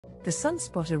The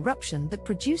sunspot eruption that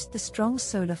produced the strong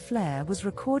solar flare was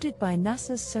recorded by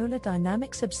NASA's Solar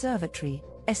Dynamics Observatory,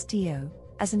 SDO,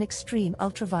 as an extreme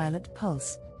ultraviolet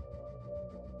pulse.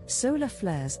 Solar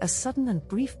flares are sudden and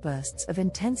brief bursts of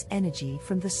intense energy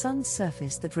from the sun's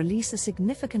surface that release a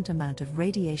significant amount of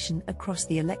radiation across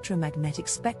the electromagnetic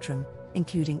spectrum,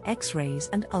 including X-rays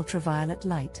and ultraviolet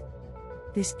light.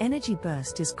 This energy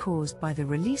burst is caused by the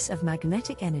release of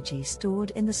magnetic energy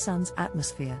stored in the sun's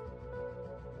atmosphere.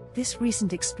 This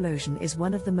recent explosion is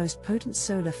one of the most potent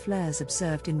solar flares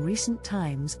observed in recent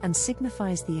times and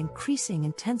signifies the increasing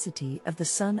intensity of the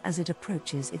sun as it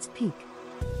approaches its peak.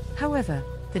 However,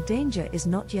 the danger is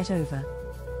not yet over.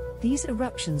 These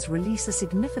eruptions release a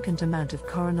significant amount of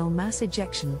coronal mass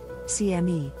ejection,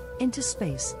 CME, into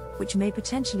space, which may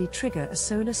potentially trigger a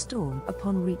solar storm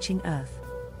upon reaching Earth.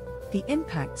 The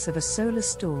impacts of a solar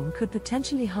storm could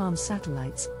potentially harm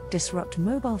satellites, disrupt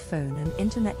mobile phone and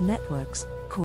internet networks,